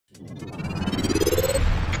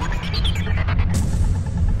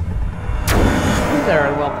there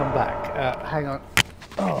and welcome back. Hang on.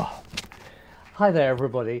 Oh. Hi there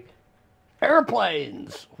everybody.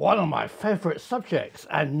 Airplanes, one of my favourite subjects,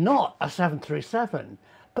 and not a 737.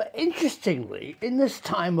 But interestingly, in this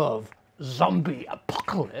time of zombie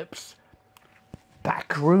apocalypse,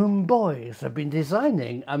 backroom boys have been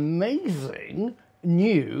designing amazing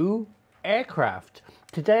new aircraft.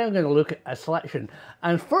 Today I'm going to look at a selection.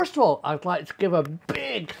 And first of all, I'd like to give a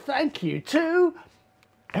big thank you to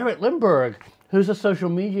Eric Lindbergh, who's a social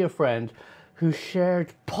media friend who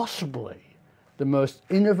shared possibly the most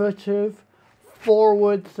innovative,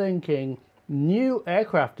 forward-thinking new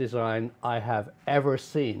aircraft design I have ever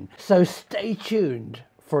seen. So stay tuned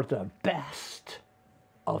for the best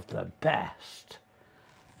of the best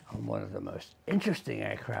on one of the most interesting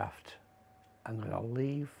aircraft I'm going to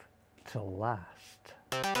leave till last.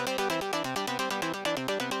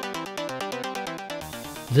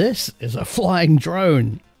 This is a flying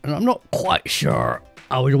drone, and I'm not quite sure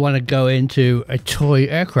I would want to go into a toy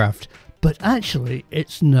aircraft, but actually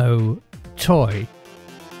it's no toy.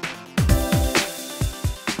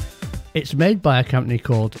 It's made by a company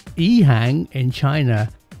called Ehang in China,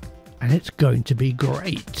 and it's going to be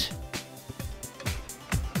great.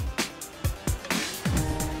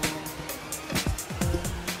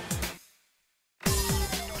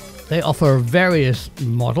 They offer various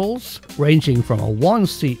models ranging from a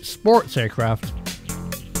one-seat sports aircraft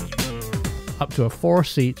up to a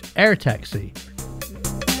four-seat air taxi.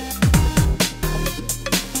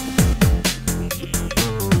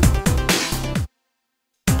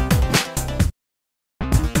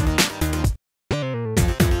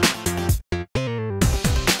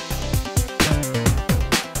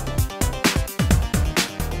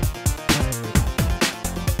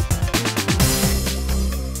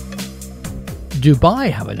 Dubai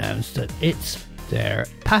have announced that it's their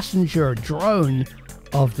passenger drone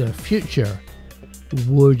of the future.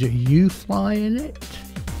 Would you fly in it?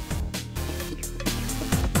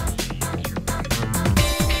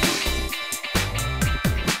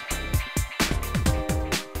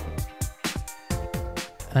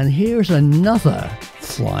 And here's another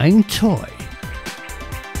flying toy.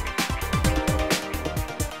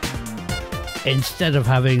 Instead of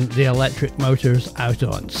having the electric motors out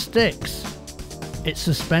on sticks, it's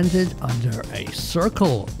suspended under a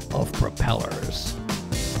circle of propellers.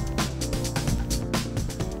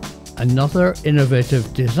 Another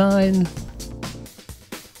innovative design,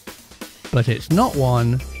 but it's not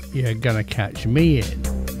one you're gonna catch me in.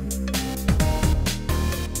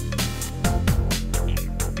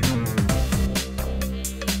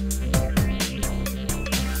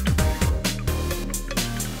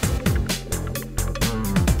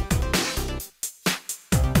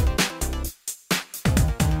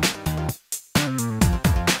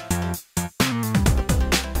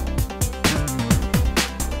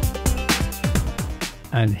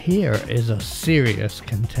 And here is a serious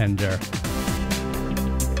contender.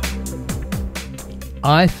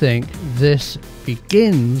 I think this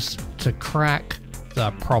begins to crack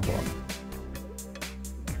the problem.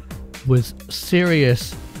 With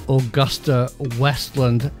serious Augusta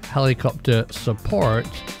Westland helicopter support,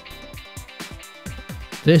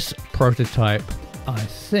 this prototype, I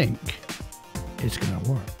think, is going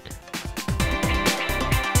to work.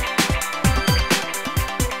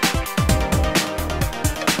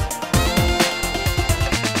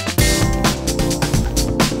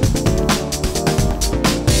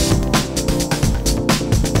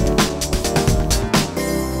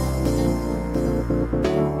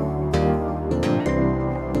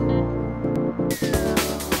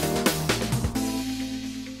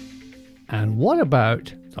 And what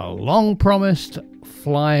about the long-promised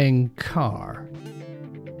flying car?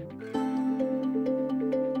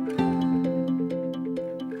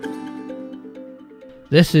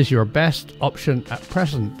 This is your best option at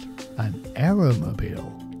present, an aeromobile.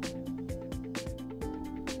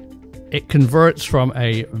 It converts from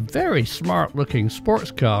a very smart-looking sports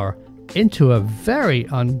car into a very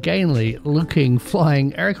ungainly-looking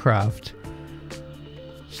flying aircraft.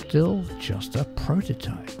 Still just a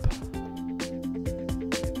prototype.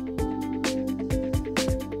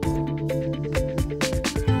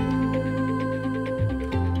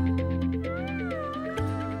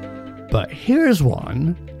 But here's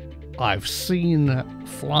one I've seen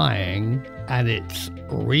flying, and it's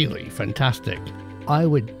really fantastic. I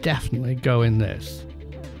would definitely go in this.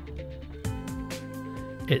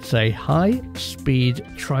 It's a high-speed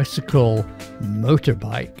tricycle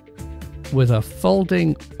motorbike with a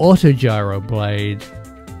folding autogyro blade,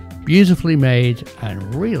 beautifully made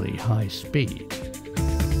and really high speed.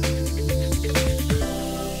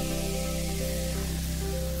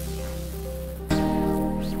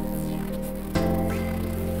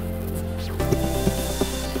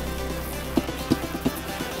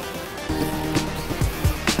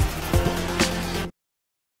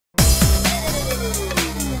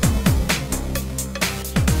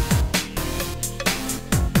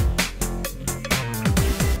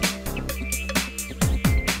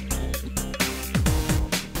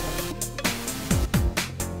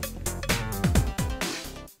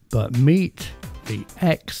 But meet the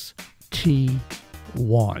XT1.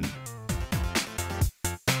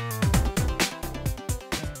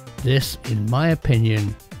 This, in my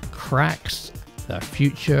opinion, cracks the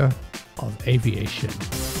future of aviation.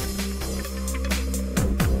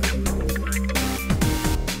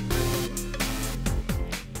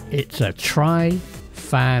 It's a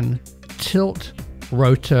tri-fan tilt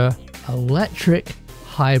rotor electric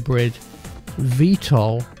hybrid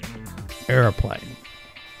VTOL airplane.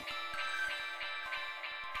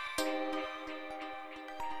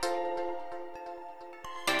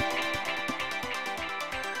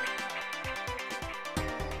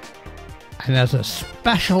 And as a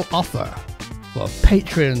special offer for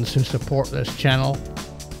patrons who support this channel,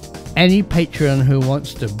 any patron who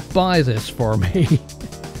wants to buy this for me,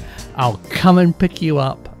 I'll come and pick you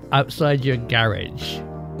up outside your garage.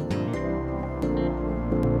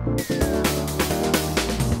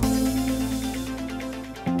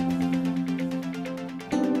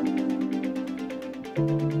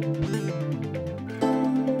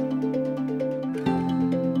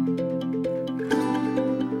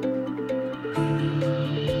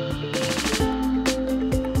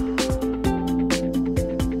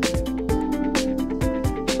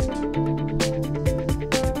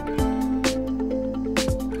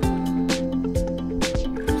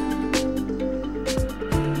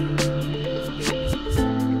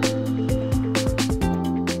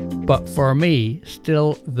 But for me,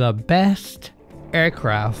 still the best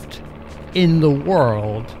aircraft in the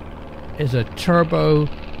world is a turbo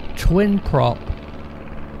twin prop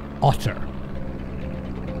Otter.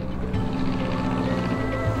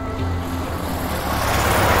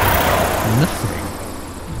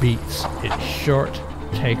 Nothing beats its short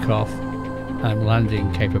takeoff and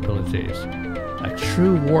landing capabilities. A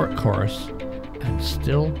true workhorse and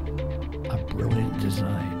still a brilliant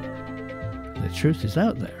design. The truth is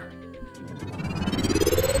out there.